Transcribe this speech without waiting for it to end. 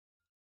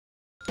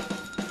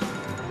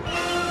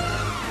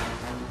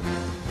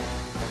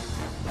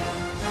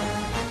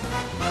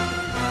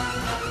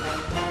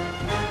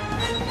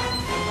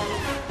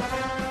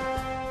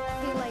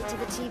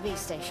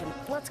station.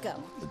 Let's go.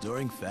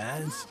 Adoring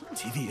fans?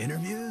 TV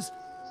interviews?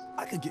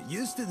 I could get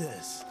used to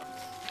this.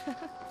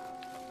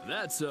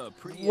 That's a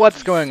pretty.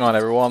 What's going on,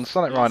 everyone?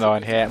 Sonic Rhino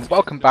here, and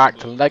welcome back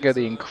to LEGO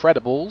The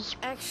Incredibles.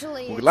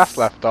 Actually, When we last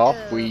left off,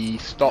 it's, we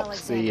stopped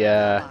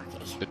Alexander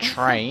the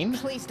train,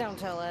 Please don't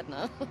tell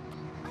Edna.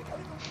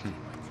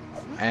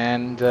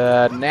 and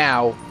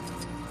now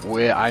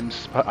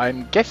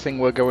I'm guessing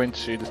we're going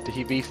to the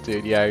TV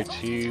studio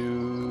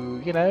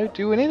to, you know,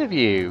 do an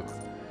interview.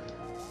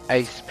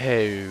 I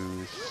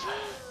suppose.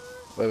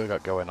 What have we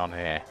got going on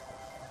here?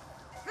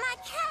 My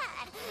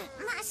cat!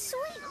 My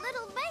sweet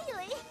little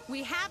Bailey!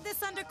 We have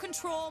this under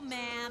control,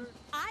 ma'am.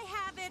 I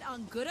have it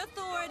on good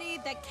authority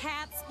that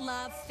cats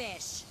love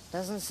fish.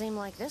 Doesn't seem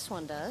like this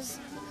one does.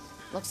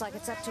 Looks like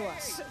it's up to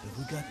us. Have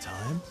we got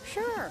time?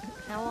 Sure.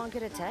 How long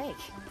could it take?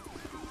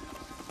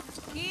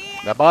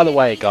 Now, by the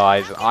way,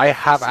 guys, I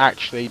have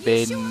actually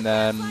been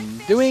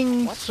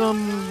doing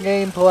some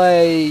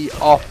gameplay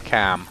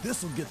off-cam,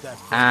 This'll get that.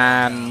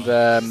 and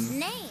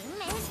Name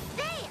is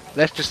Bailey!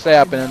 let's just say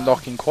I've been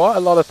unlocking quite a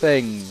lot of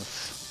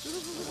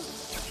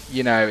things,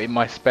 you know, in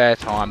my spare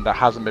time that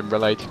hasn't been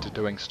related to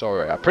doing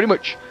story. Pretty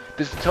much,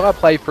 this entire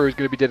playthrough is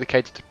going to be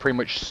dedicated to pretty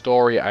much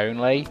story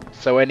only,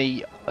 so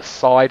any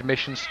side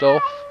mission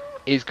stuff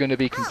is going to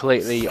be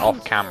completely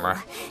off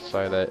camera,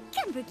 so that,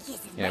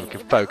 you know, we can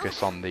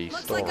focus on the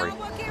Looks story. like our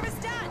work here is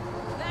done.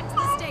 Back to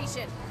the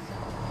station.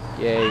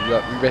 Yay,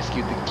 we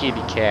rescued the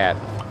kitty cat.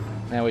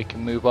 Now we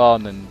can move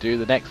on and do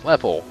the next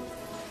level.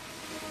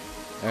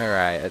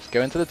 Alright, let's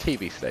go into the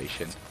TV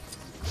station.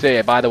 So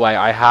yeah, by the way,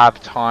 I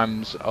have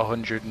times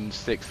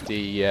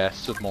 160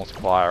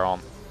 sub-multiplier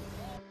on.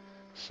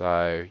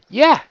 So,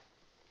 yeah!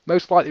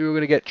 Most likely we're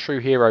going to get true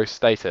hero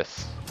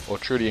status. Or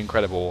truly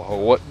incredible.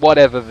 Or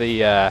whatever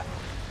the,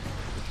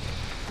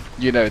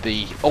 you know,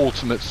 the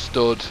ultimate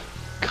stud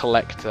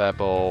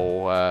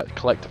collectible,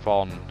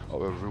 collectathon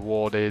or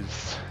reward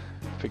is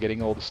for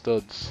getting all the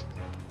studs.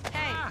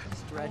 Hey.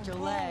 Stretch a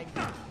leg.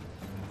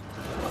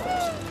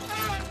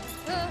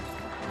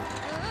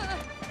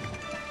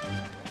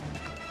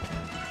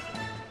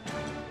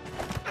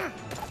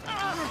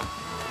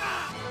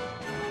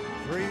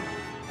 3,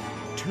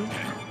 2.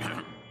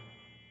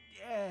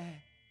 Yeah.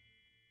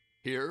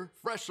 Here,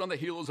 fresh on the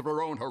heels of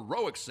her own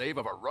heroic save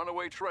of a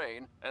runaway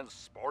train and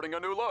sporting a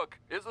new look,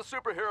 is the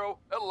superhero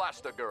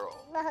Elastigirl.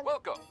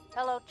 Welcome.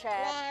 Hello,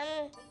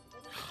 Chad.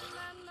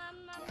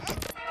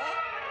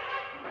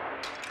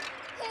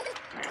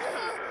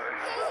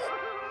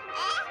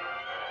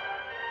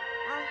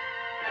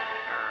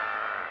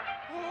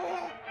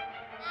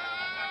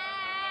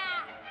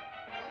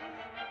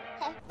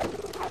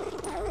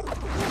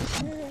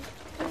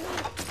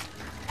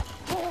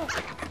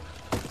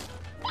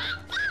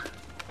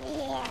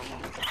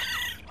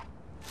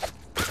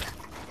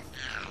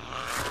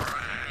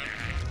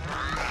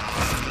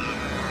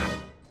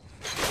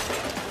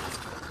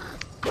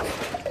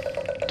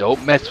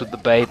 Don't mess with the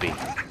baby.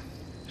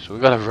 So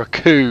we've got a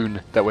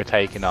raccoon that we're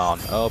taking on.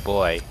 Oh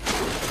boy.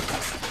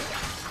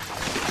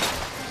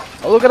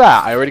 Oh, look at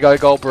that! I already got a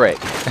gold brick.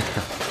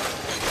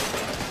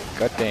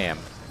 God damn.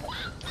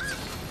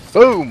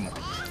 Boom!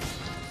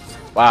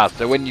 Wow,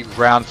 so when you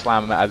ground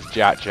slam him as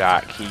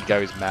Jack, he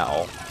goes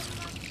metal.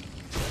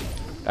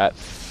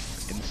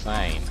 That's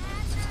insane.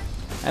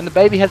 And the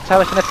baby has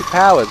telekinetic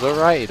powers,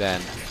 alrighty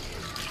then.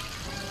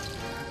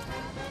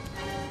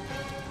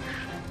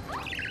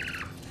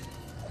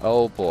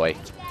 Oh boy.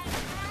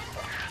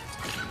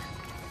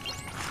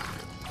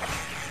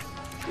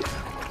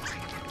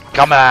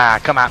 Come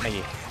at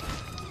me.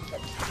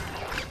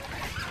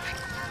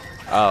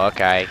 Oh,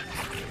 okay.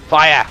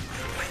 Fire!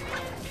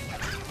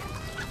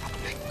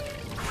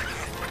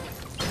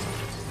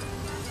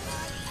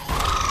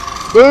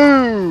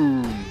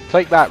 Boom!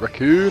 Take that,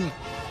 raccoon.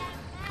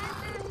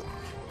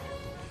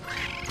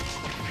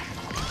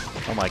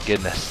 Oh my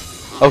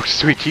goodness. Oh,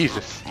 sweet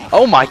Jesus.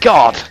 Oh my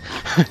god!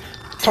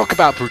 Talk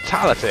about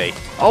brutality.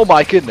 Oh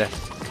my goodness.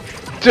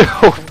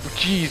 Oh,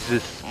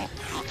 Jesus.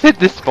 Is it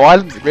this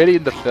violent really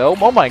in the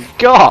film? Oh my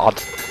god.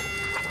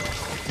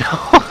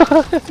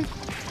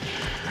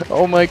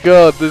 Oh my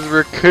god, this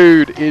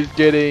raccoon is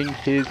getting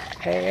his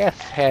ass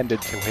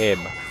handed to him.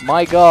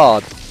 My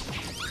god.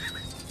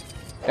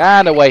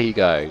 And away he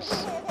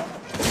goes.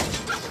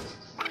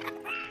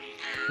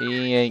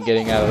 He ain't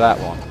getting out of that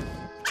one.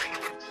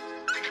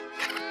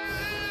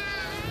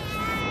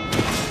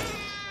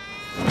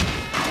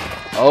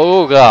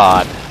 Oh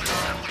god.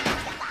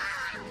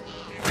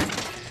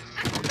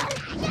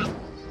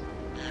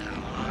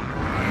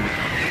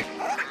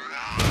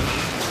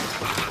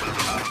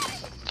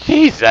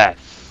 Jesus.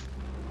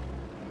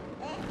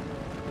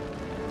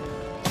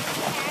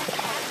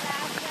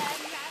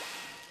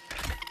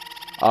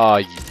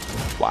 Oh,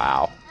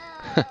 wow.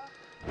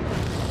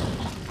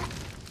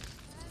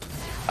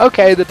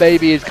 Okay, the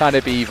baby is kind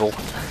of evil.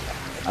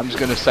 I'm just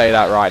going to say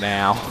that right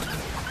now.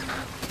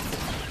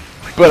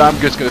 But I'm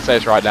just going to say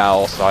this right now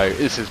also,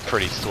 this is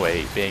pretty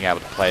sweet, being able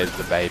to play as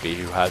the baby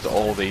who has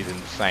all these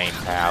insane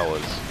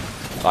powers.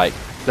 Like,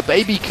 the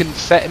baby can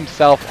set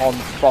himself on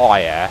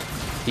fire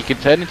He can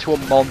turn into a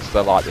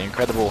monster like the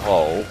Incredible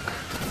Hulk.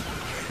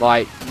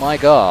 Like, my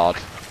god.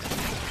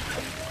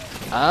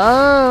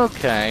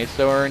 Okay,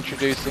 so we're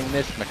introducing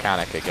this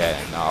mechanic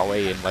again, are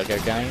we, in LEGO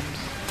games?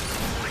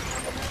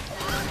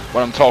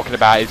 What I'm talking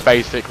about is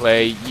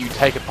basically you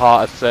take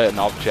apart a certain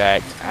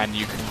object and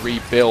you can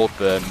rebuild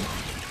them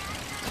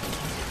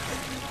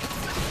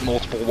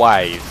multiple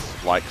ways,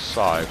 like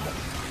so.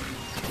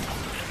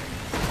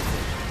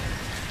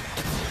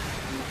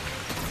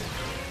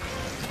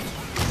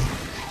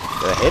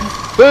 Go ahead.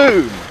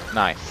 Boom!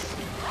 Nice.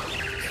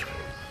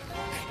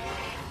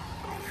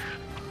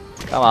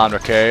 Come on,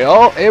 Riku.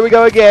 Oh, here we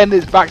go again.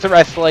 It's back to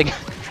wrestling.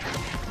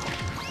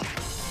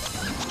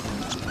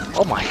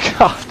 Oh my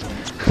god.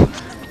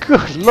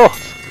 Good lord.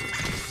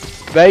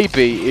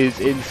 Baby is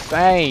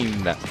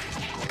insane.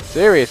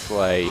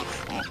 Seriously.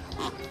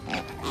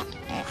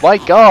 My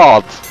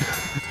god.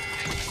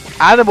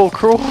 Animal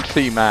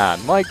cruelty, man.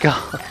 My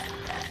god.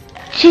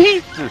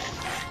 Jesus.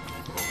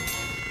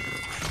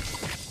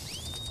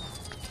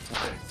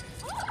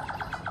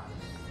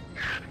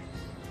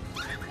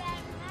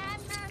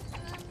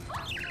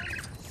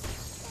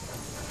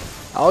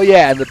 Oh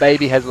yeah, and the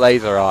baby has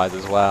laser eyes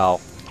as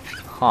well.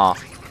 Huh.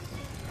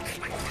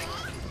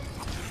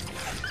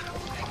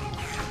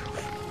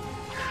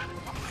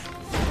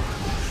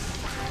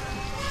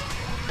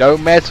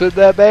 Don't mess with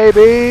the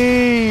baby!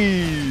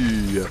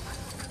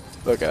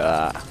 Look at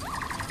that.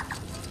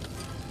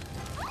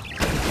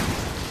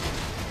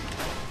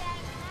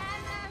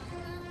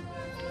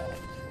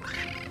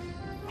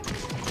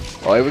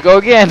 Oh, here we go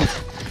again!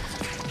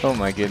 Oh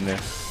my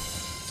goodness.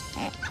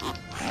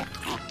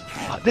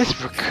 This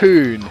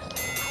raccoon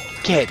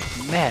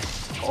gets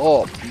messed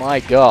up, my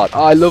god.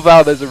 Oh, I love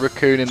how there's a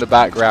raccoon in the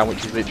background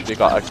which has literally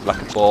got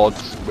like a board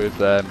with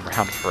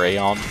round 3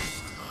 on.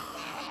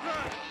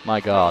 My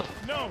god.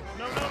 No,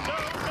 no, no, no,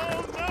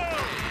 no, no!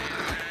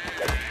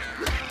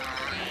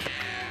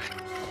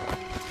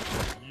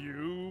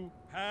 You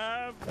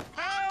have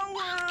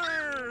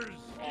powers!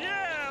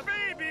 Yeah,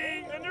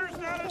 baby! And there's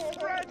not a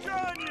scratch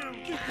on you!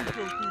 You can go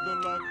through the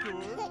locked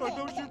door. Are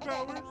those your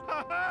powers? Ha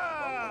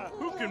ha!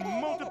 Who can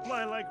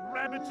multiply like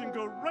rabbits and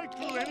go right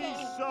through any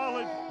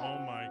solid... Oh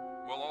my...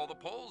 Well, all the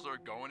polls are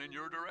going in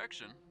your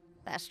direction.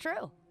 That's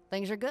true.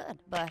 Things are good,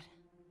 but...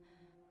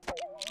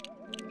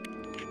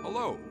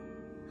 Hello.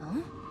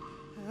 Huh?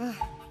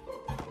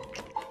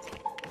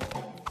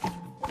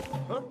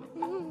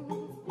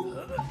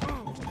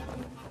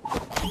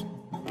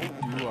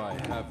 Do I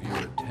have your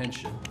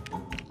attention?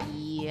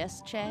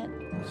 Yes, Chad?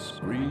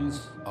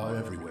 Screens are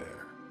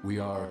everywhere. We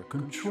are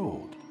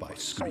controlled by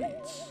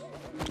screens.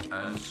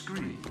 And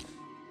screens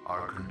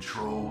are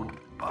controlled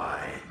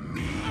by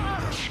me,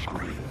 the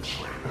Screen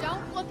Slayer.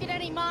 Don't look at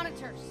any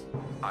monitors.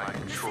 I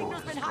control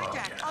this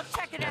broadcast. I'll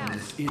check it and out.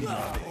 this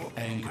idiotic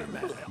anger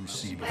man you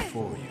see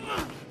before you.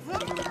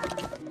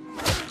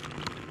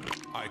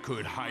 I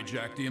could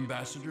hijack the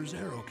Ambassador's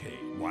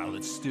aerocade while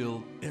it's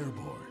still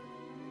airborne.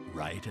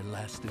 Right,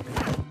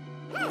 Elastigirl?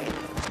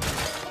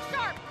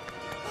 Sharp!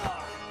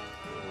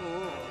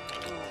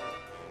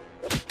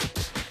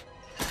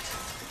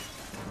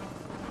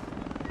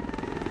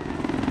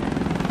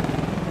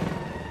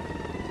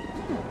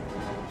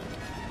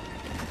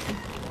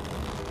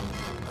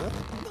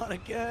 Not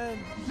again.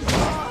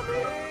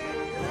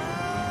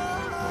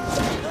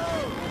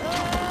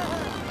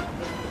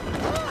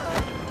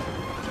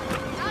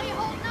 How you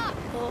holding up?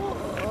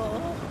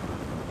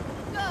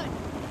 Good.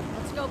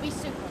 Let's go be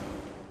super.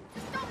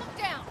 Just don't look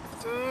down.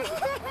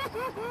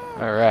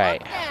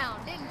 Alright. Look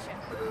down, didn't you?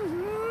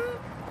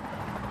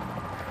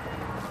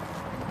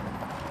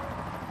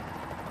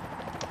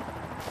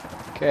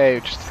 Okay,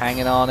 we're just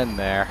hanging on in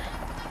there.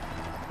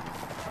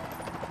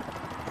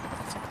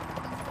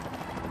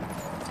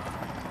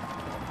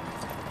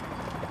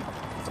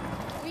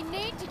 We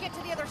need to get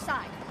to the other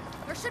side.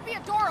 There should be a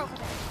door over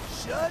there.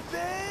 Should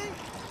be.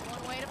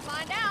 One way to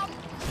find out.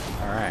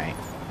 Alright.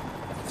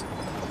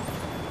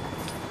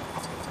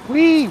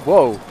 Whee!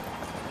 Whoa!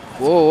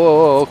 Whoa, whoa,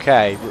 whoa,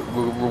 okay.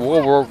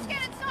 Let's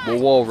get inside. We're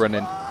wall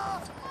running. Look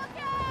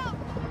out!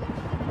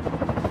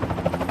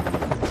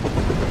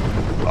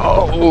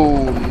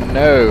 Oh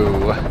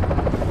no!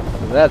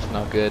 That's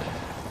not good.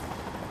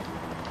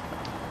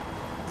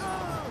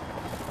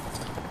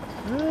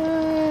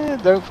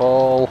 Don't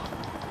fall.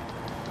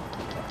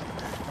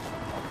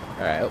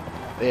 Alright, oh,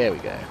 there we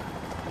go.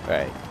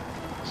 Right.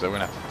 So we're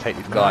gonna have to take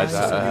these guys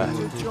out,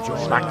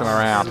 smack them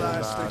around,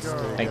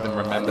 make them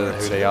remember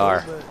who they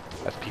are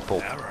as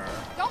people.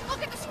 Don't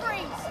look at the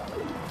screens.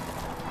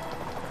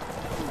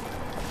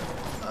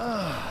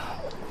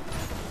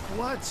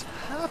 What's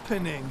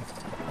happening?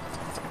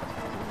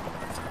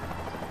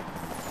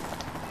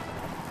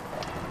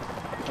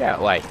 Get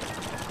away.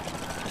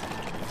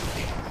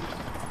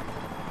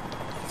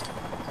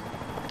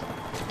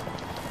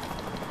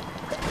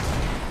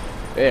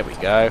 There we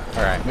go.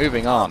 Alright,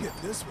 moving on.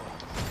 Get this one.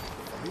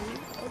 Free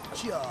of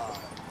charge.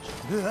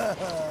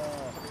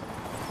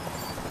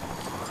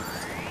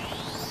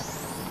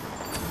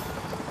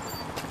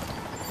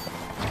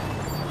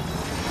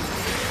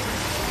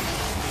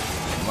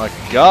 My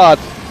God!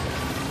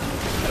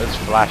 That was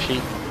flashy.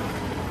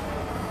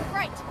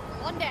 Right,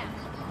 one down.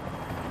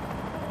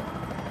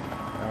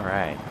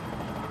 Alright.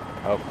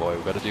 Oh boy,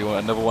 we've got to do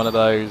another one of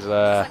those,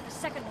 Except the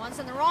second one's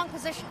in the wrong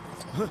position.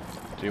 do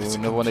It's a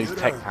another one of these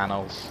computer. tech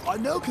panels. I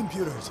know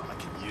computers. I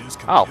can use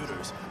Oh.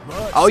 computers.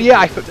 Much Oh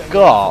yeah, I simpler than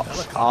forgot.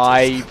 helicopters.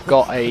 I've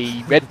got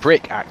a red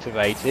brick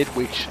activated,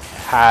 which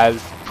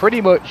has pretty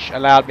much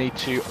allowed me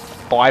to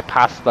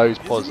bypass those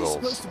Isn't he puzzles.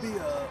 supposed to be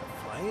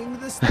flying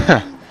this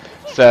thing?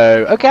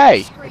 So,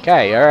 okay,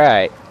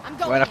 alright. I'm Won't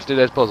going. have to do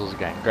those puzzles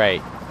again,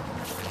 great.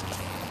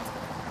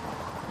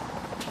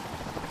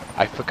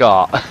 I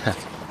forgot.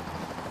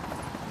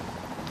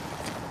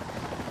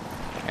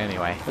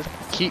 Anyway, let's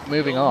keep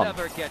moving You'll on.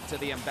 never get to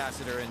the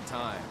ambassador in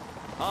time.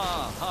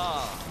 Ha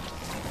ha.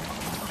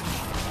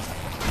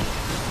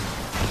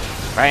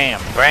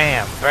 Bam,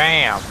 bam,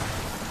 bam.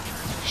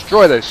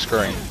 Destroy those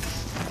screens.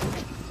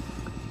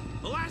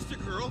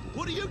 Elastigirl,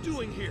 what are you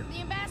doing here?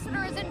 The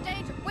ambassador is in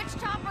danger. Which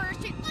chopper is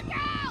she? Look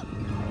out!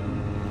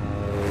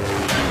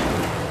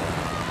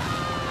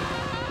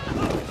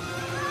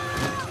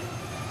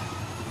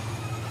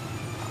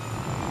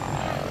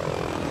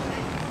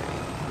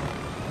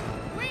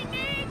 We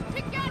need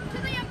to get to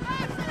the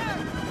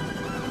ambassador!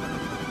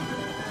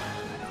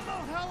 I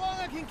don't know how long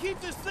I can keep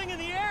this thing in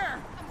the air.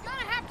 I'm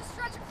gonna have to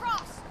stretch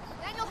across.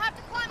 Then you'll have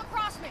to climb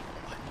across me.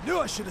 Knew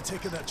I should have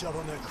taken that job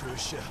on that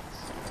cruise ship.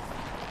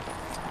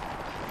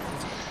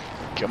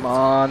 Come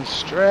on,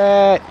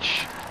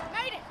 stretch.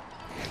 Made it!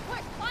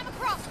 Quick, climb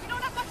across. We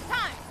don't have much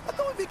time. I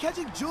thought we'd be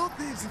catching jewel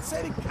thieves and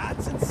saving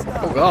cats and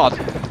stuff. Oh God.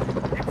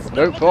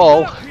 Don't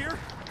fall. Up here.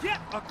 Get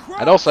across.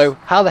 And also,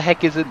 how the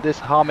heck isn't this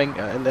harming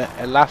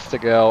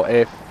Elastigirl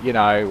if, you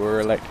know,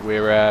 we're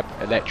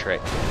electric?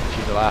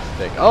 She's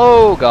elastic.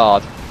 Oh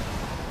God.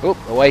 Oop,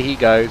 away he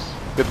goes.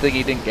 Good thing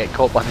he didn't get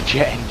caught by the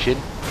jet engine.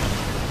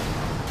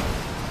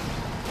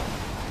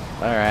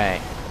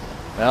 Alright.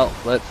 Well,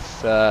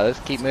 let's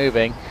keep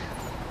moving.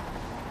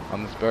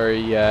 On this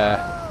very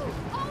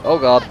oh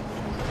God.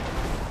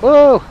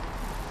 Whoa!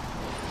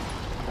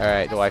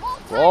 Alright, do I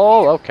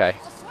oh okay.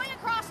 I'll swing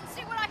across and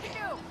see what I can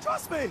do.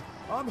 Trust me,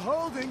 I'm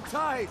holding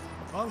tight.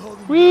 I'm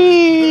holding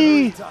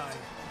Whee! very tight.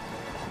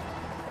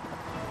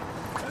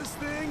 This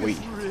thing Whee. is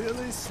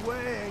really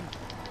swaying.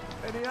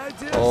 Any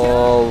ideas?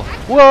 Oh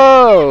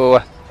whoa!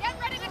 Get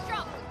ready to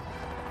jump.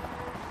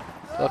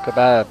 Talk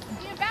about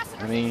The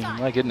ambassador's I mean, inside.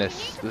 my We goodness,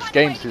 need to this find a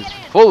way game to is get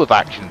in. full of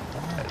action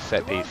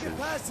set Won't pieces. get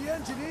past the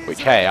engineers Which,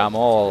 yet. hey, I'm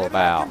all Maybe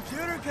about. my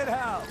computer could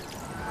help.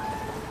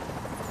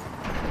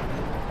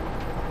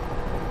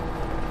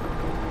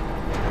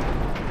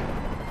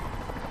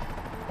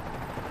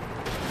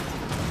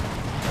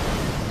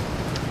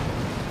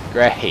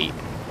 Great.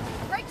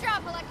 Great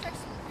job, Electrix.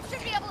 You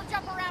should be able to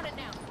jump around it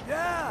now.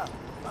 Yeah,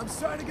 I'm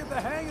starting to get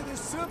the hang of this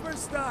super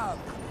stuff.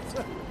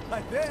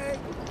 I think.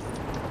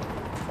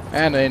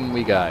 And in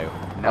we go.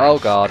 Oh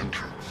God.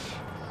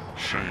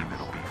 Shame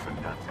it'll be for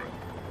nothing.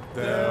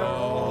 They're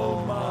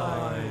all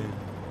mine.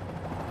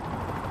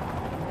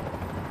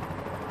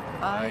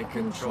 I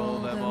control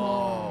them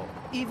all.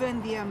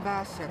 Even the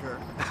ambassador.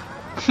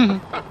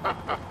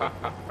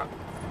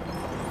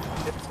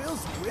 It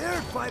feels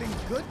weird fighting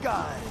good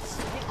guys.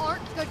 They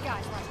aren't good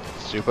guys,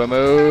 Electrix. Super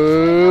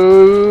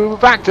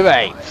move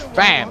activate.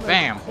 Bam,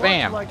 bam,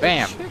 bam,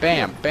 bam,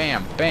 bam,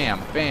 bam, bam,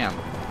 bam.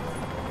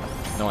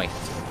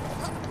 Nice.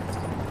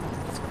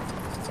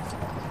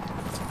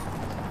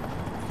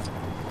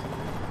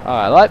 Oh,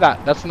 I like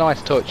that. That's a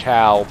nice touch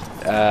how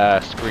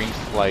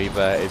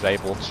Screenslaver is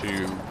able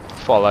to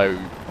follow,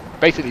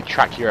 basically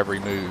track your every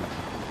move.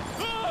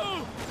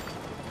 Oh!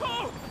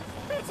 Oh!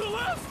 It's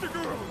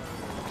Elastigirl!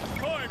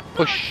 I'm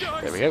Push. back,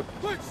 guys. There we go.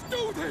 Let's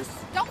do this!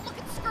 Don't look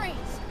at the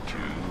screens. Too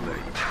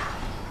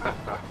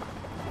late.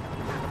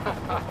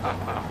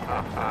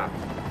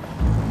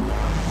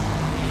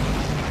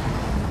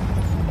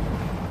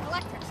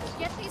 Electrix,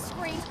 get these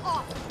screens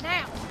off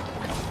now.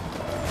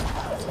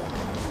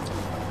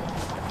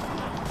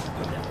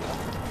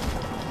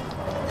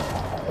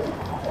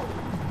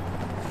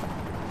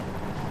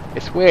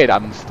 It's weird,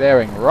 I'm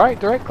staring right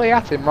directly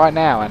at him right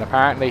now, and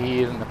apparently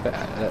he isn't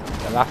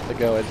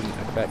Elastigirl isn't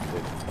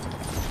affected.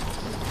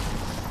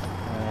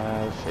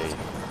 Let's see.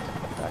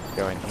 Let's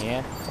go in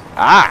here.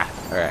 Ah!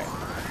 Alright.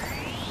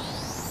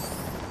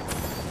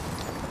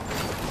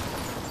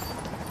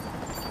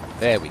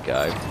 There we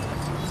go.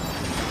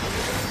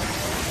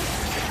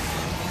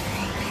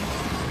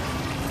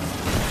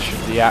 Should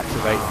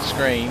deactivate the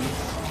screen,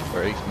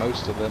 or at least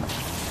most of them,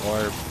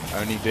 or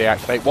only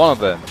deactivate one of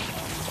them.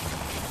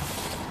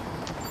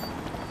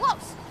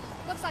 Close.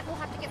 Looks like we'll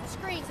have to get the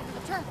screens into the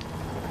terminal.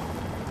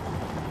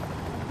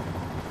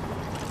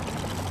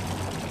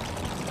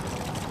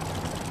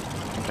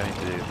 I think I need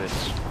to do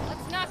this.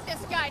 Let's knock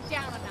this guy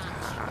down a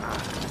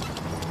notch.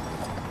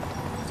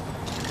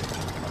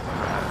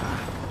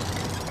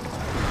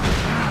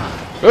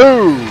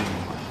 Boom!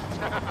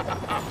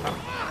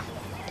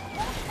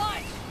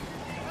 Fine.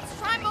 Let's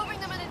try moving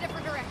them in a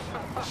different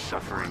direction.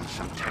 Suffering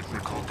some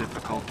technical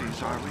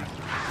difficulties, are we?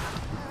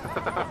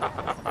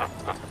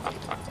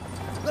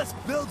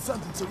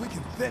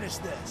 finish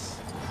this.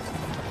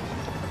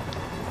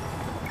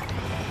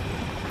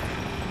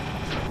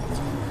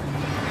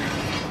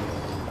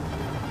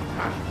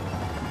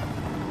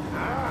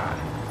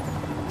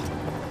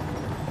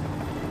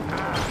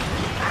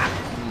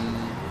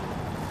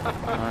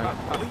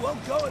 We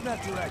won't go in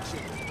that direction.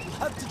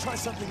 We'll have to try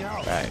something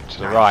else. Right, to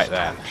the right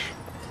then.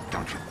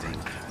 Don't you think?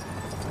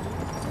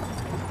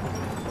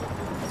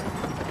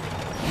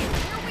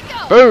 Here we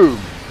go. Boom!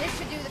 This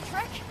should do the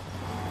trick.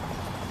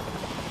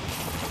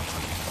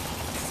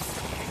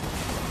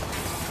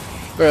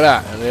 Look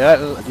at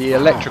that, the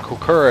electrical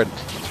current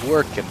is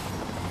working.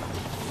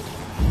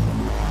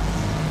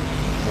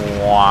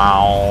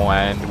 Wow,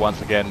 and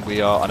once again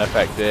we are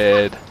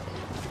unaffected.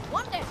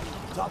 One down.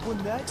 Top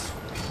one next.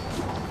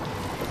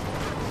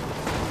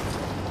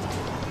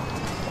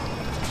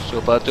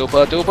 Super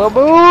duper duper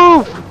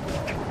move!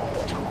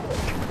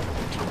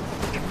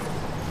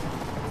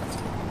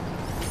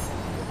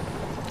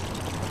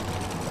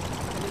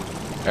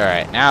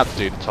 Alright, now to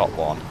do the top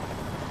one.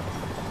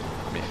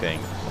 Let me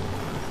think.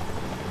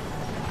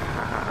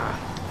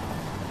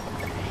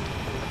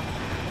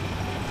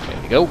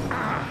 There we go.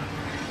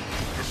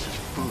 This is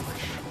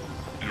foolish.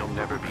 You'll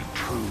never be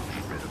truly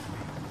rid of me.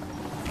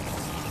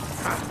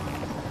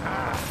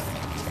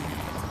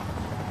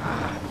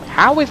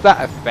 How is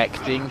that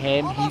affecting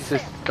him? He's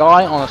this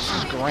guy on a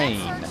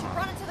screen.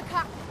 Run into the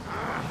cockpit.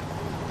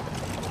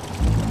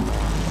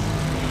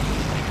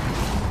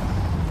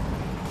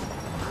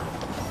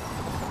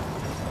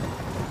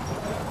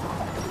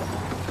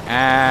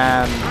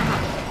 And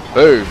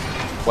boom.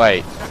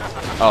 Wait.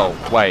 Oh,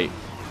 wait.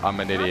 I'm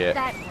an idiot.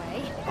 Not that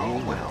way.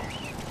 Oh well.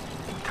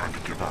 Time to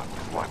give up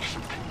and watch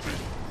some TV.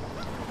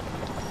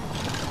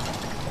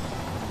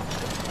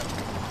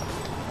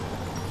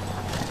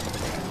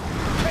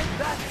 Take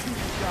that,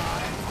 TV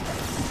guy.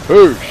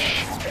 Boosh.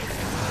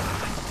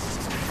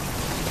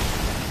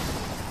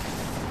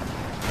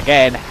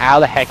 Again, how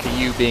the heck are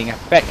you being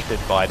affected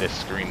by this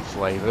screen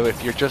slaver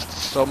if you're just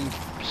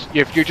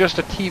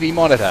a TV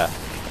monitor?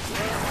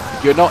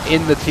 You're not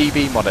in the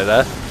TV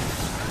monitor.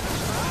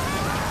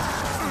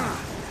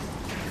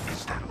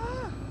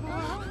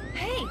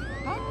 Hey.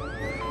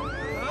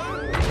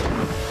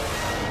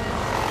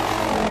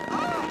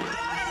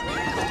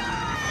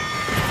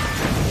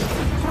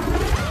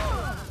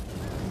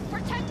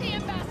 Protect the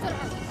ambassador.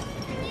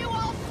 Can you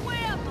all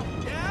swim?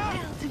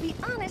 Well, to be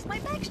honest, my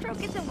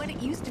backstroke isn't what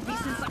it used to be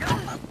since I... We're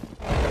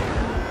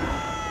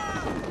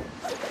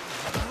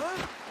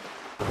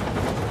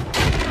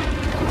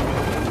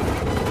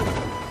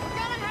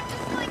gonna have to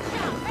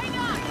slingshot. Hang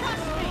on,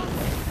 trust me.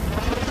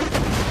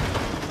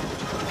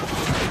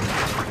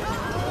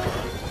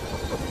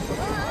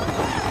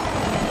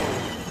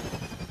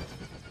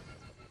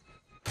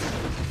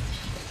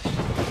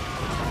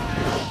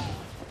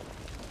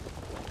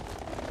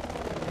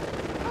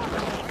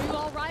 Are you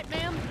all right,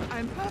 ma'am?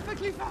 I'm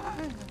perfectly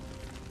fine.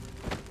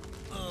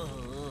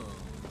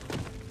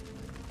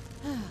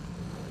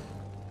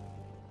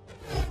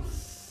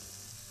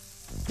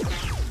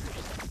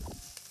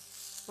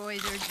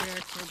 Boys are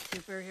jerks and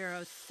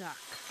superheroes suck.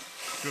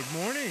 Good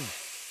morning.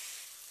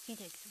 He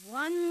takes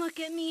one look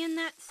at me in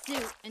that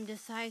suit and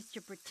decides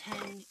to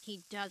pretend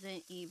he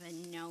doesn't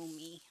even know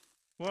me.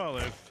 Well,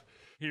 if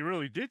he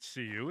really did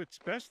see you, it's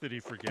best that he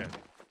forget.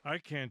 I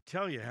can't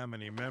tell you how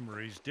many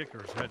memories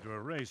Dicker's had to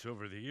erase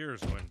over the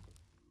years when...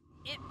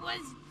 It was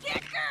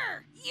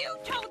Dicker! You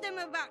told him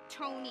about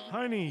Tony!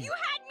 Honey! You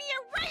had me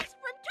erased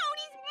from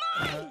Tony's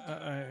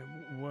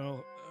mind!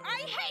 Well...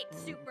 I hate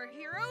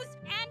superheroes,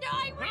 and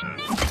I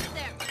renounce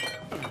them!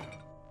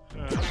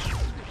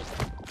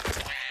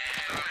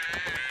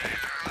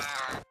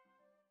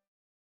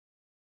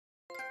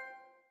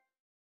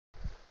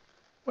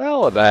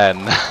 Well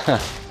then.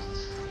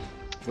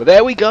 Well,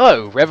 there we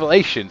go.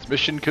 Revelations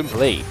mission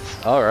complete.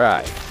 All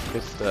right,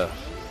 good stuff.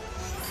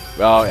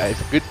 Well,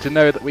 it's good to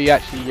know that we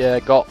actually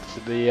got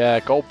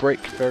the gold brick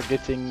for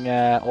getting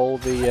all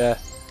the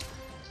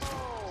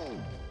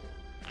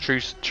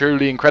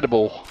truly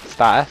incredible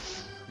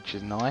status, which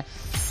is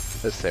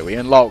nice. Let's see, we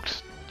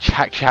unlocked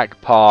Jack Jack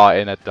Pa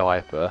in a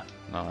diaper.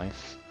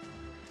 Nice.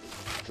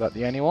 Is that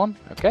the only one?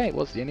 Okay, it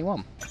was the only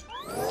one.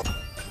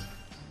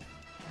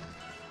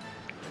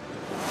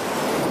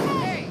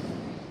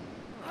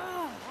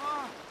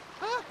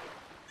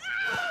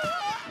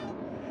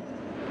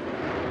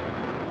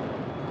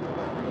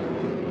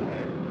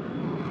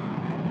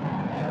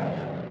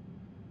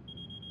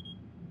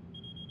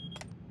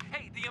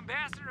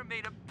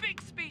 Made a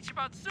big speech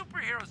about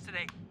superheroes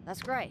today. That's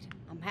great.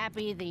 I'm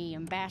happy the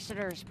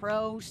ambassador's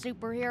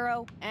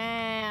pro-superhero,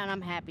 and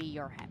I'm happy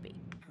you're happy.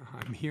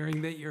 I'm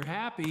hearing that you're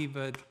happy,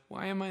 but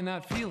why am I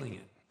not feeling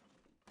it?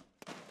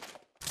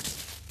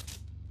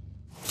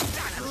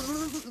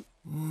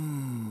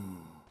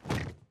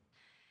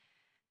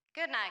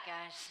 Good night,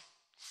 guys.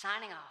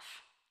 Signing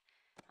off.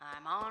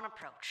 I'm on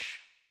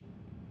approach.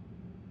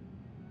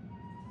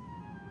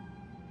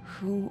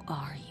 Who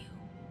are you?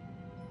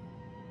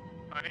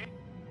 Honey?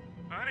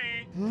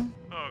 Honey? Hmm?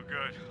 Oh,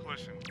 good.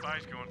 Listen,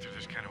 Vi's going through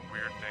this kind of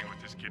weird thing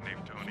with this kid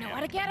named Tony. You know how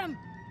to get him.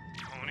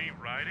 Tony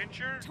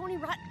Ridinger? Tony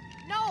Rut?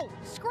 No!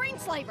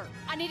 Screenslaver!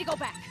 I need to go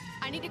back.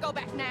 I need to go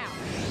back now.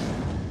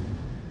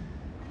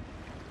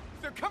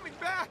 They're coming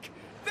back!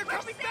 They're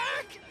coming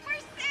back! We're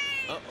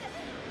safe!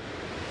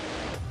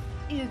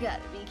 You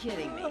gotta be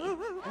kidding me.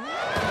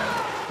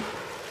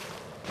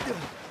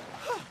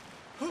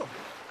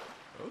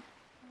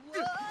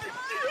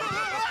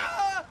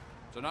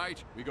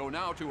 Tonight, we go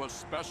now to a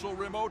special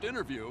remote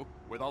interview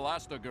with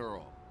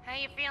Elastigirl. How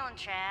you feeling,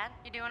 Chad?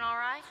 You doing all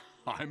right?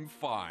 I'm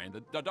fine.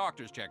 The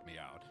doctors checked me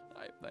out.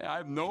 I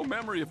have no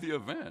memory of the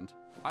event.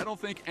 I don't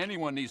think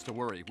anyone needs to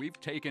worry. We've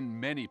taken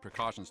many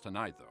precautions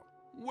tonight, though.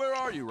 Where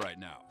are you right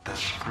now? The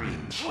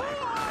Screenslaver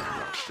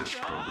interrupts this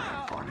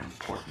program for an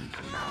important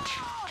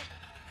announcement.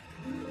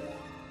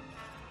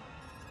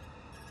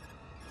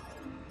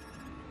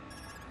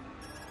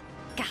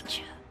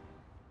 Gotcha.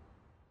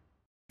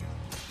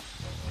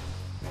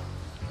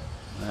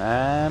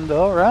 And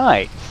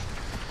alright.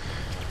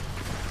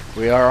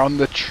 We are on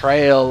the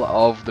trail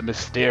of the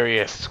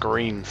mysterious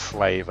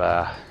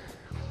Screenslaver.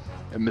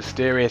 A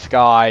mysterious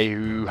guy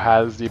who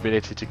has the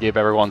ability to give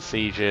everyone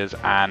seizures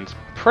and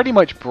pretty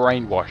much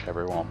brainwash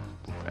everyone.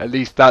 At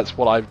least that's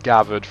what I've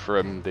gathered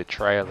from the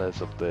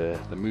trailers of the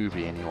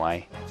movie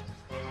anyway.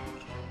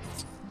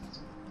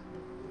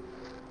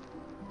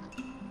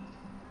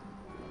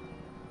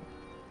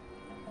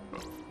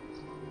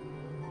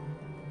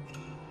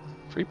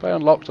 Free play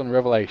unlocked on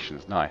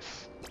Revelations,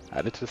 nice.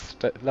 Added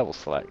to level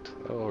select.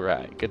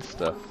 Alright, good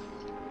stuff.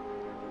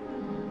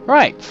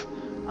 Right,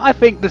 I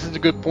think this is a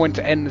good point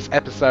to end this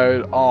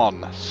episode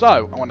on. So,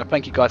 I want to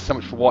thank you guys so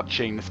much for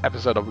watching this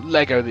episode of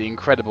LEGO The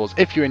Incredibles.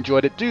 If you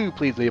enjoyed it, do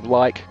please leave a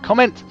like,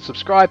 comment,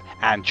 subscribe,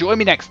 and join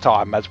me next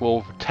time as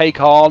we'll take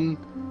on,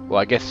 well,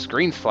 I guess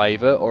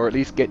Screenslaver, or at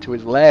least get to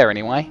his lair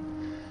anyway.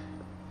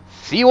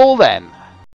 See you all then!